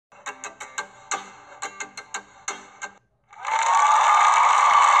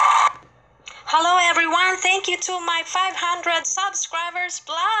thank you to my 500 subscribers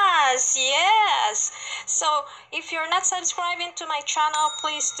plus. Yes. So, if you're not subscribing to my channel,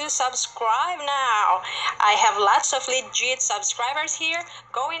 please do subscribe now. I have lots of legit subscribers here.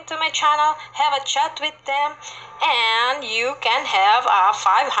 Go into my channel, have a chat with them, and you can have a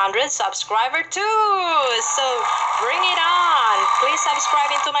 500 subscriber too. So, bring it on. Please subscribe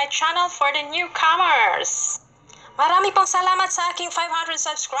into my channel for the newcomers. Marami pong salamat sa aking 500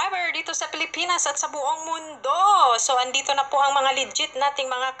 subscriber dito sa Pilipinas at sa buong mundo. So, andito na po ang mga legit nating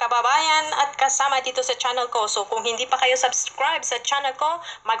mga kababayan at kasama dito sa channel ko. So, kung hindi pa kayo subscribe sa channel ko,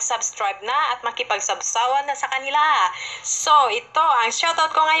 mag-subscribe na at makipagsabsawan na sa kanila. So, ito ang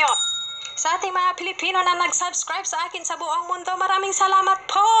shoutout ko ngayon. Sa ating mga Pilipino na nag-subscribe sa akin sa buong mundo, maraming salamat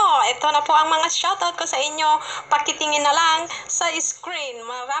po! Ito na po ang mga shoutout ko sa inyo. Pakitingin na lang sa screen.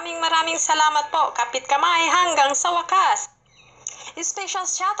 Maraming salamat po. Kapit kamay hanggang sa wakas. Special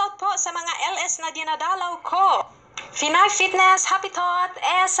shoutout po sa mga LS na dinadalaw ko. Finay Fitness, Happy Thought,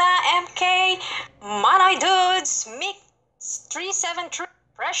 Esa, MK, Manoy Dudes, Mix 373,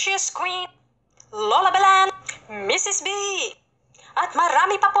 Precious Queen, Lola Belan, Mrs. B, at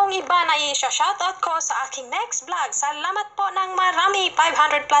marami pa pong iba na i-shoutout ko sa aking next vlog. Salamat po ng marami,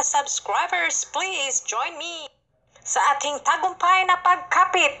 500 plus subscribers. Please join me sa ating tagumpay na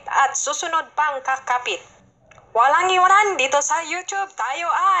pagkapit at susunod pang kakapit. Walang iwanan dito sa YouTube,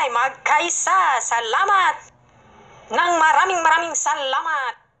 tayo ay magkaisa. Salamat ng maraming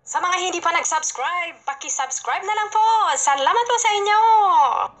salamat. Sa mga hindi pa nag-subscribe, paki-subscribe na lang po. Salamat po sa inyo.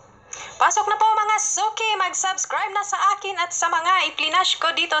 Pasok na po mga suki, mag-subscribe na sa akin at sa mga iplinash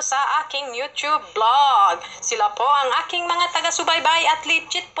ko dito sa aking YouTube vlog. Sila po ang aking mga taga-subaybay at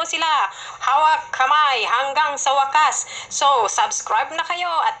legit po sila. Hawak kamay hanggang sa wakas. So, subscribe na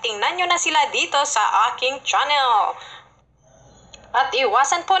kayo at tingnan nyo na sila dito sa aking channel. At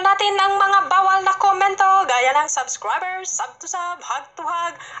iwasan po natin ang mga bawal na komento gaya ng subscribers, sub to sub, hug to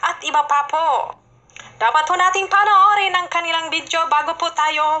hug at iba pa po. Dapat po nating panoorin ang kanilang video bago po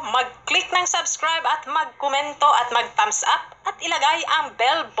tayo mag-click ng subscribe at mag-komento at mag-thumbs up at ilagay ang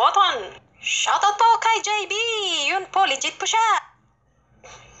bell button. Shoutout po kay JB! Yun po, legit po siya!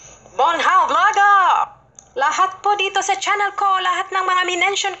 Bonhao Vlogger! Lahat po dito sa channel ko, lahat ng mga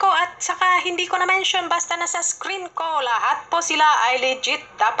minention ko at saka hindi ko na-mention basta nasa screen ko, lahat po sila ay legit.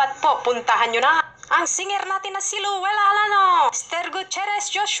 Dapat po, puntahan nyo na. Ang singer natin na si Luella Alano, Esther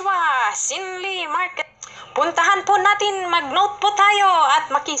Gutierrez Joshua, Sinli Market. Puntahan po natin, mag-note po tayo at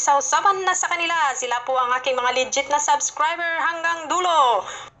makisawsaban na sa kanila. Sila po ang aking mga legit na subscriber hanggang dulo.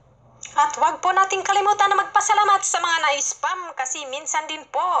 At wag po nating kalimutan na magpasalamat sa mga na-spam kasi minsan din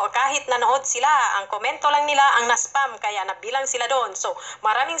po kahit nanood sila, ang komento lang nila ang na-spam kaya nabilang sila doon. So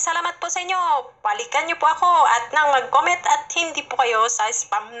maraming salamat po sa inyo. Balikan niyo po ako at nang mag-comment at hindi po kayo sa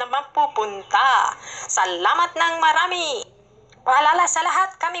spam na mapupunta. Salamat ng marami. Paalala sa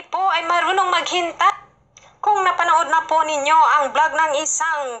lahat, kami po ay marunong maghintay. Kung napanood na po ninyo ang vlog ng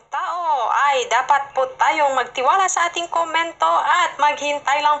isang tao, ay dapat po tayong magtiwala sa ating komento at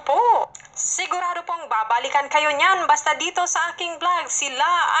maghintay lang po. Sigurado pong babalikan kayo niyan basta dito sa aking vlog sila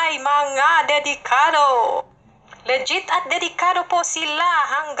ay mga dedikado. Legit at dedikado po sila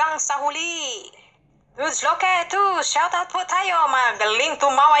hanggang sa huli. Dudes Loke 2, shoutout po tayo, magaling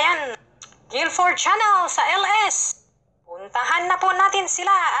tumawa yan. Guilford Channel sa LS. Puntahan na po natin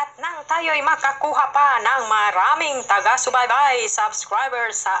sila at nang tayo'y makakuha pa ng maraming taga-subaybay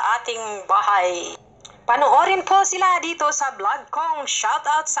subscribers sa ating bahay. Panoorin po sila dito sa vlog kong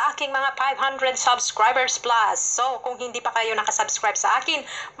shoutout sa aking mga 500 subscribers plus. So kung hindi pa kayo nakasubscribe sa akin,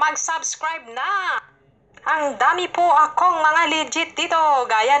 mag-subscribe na. Ang dami po akong mga legit dito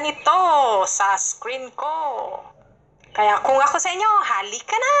gaya nito sa screen ko. Kaya kung ako sa inyo,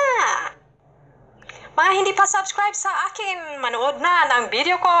 halika na! Mga hindi pa subscribe sa akin, manood na ng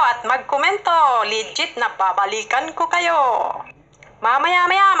video ko at mag-komento. Legit na babalikan ko kayo.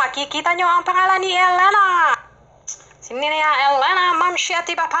 Mamaya-maya makikita nyo ang pangalan ni Elena. Si Nina Elena, Ma'am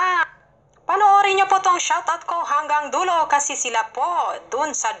Shati Papa. Panoorin nyo po tong shoutout ko hanggang dulo kasi sila po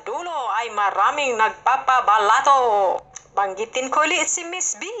dun sa dulo ay maraming nagpapabalato. Banggitin ko ulit si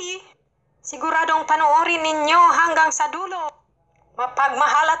Miss B. Siguradong panoorin ninyo hanggang sa dulo.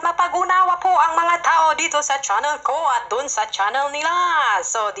 Mapagmahal at mapagunawa po ang mga tao dito sa channel ko at dun sa channel nila.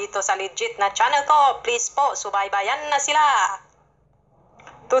 So dito sa legit na channel ko, please po, subaybayan na sila.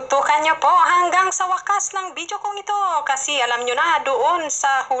 Tutukan nyo po hanggang sa wakas ng video kong ito kasi alam nyo na doon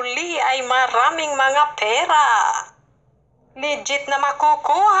sa huli ay maraming mga pera. Legit na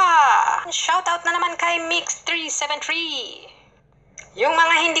makukuha. Shoutout na naman kay Mix 373. Yung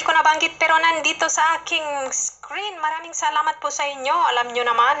mga hindi ko nabanggit pero nandito sa aking screen, maraming salamat po sa inyo. Alam nyo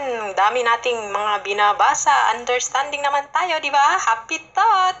naman, dami nating mga binabasa. Understanding naman tayo, di ba? Happy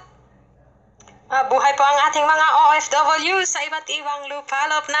thought! Buhay po ang ating mga OFW sa iba't ibang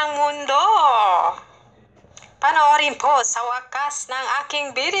lupalop ng mundo. Panoorin po sa wakas ng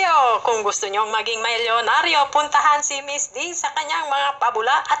aking video. Kung gusto nyong maging milyonaryo, puntahan si Miss D sa kanyang mga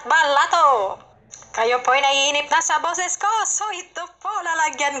pabula at balato. Kayo po'y naiinip na sa boses ko, so ito po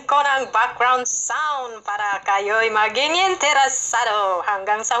lalagyan ko ng background sound para kayo'y maging interesado.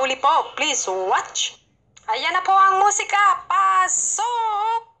 Hanggang sa huli po, please watch. Ayan na po ang musika,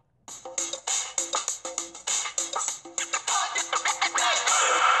 pasok!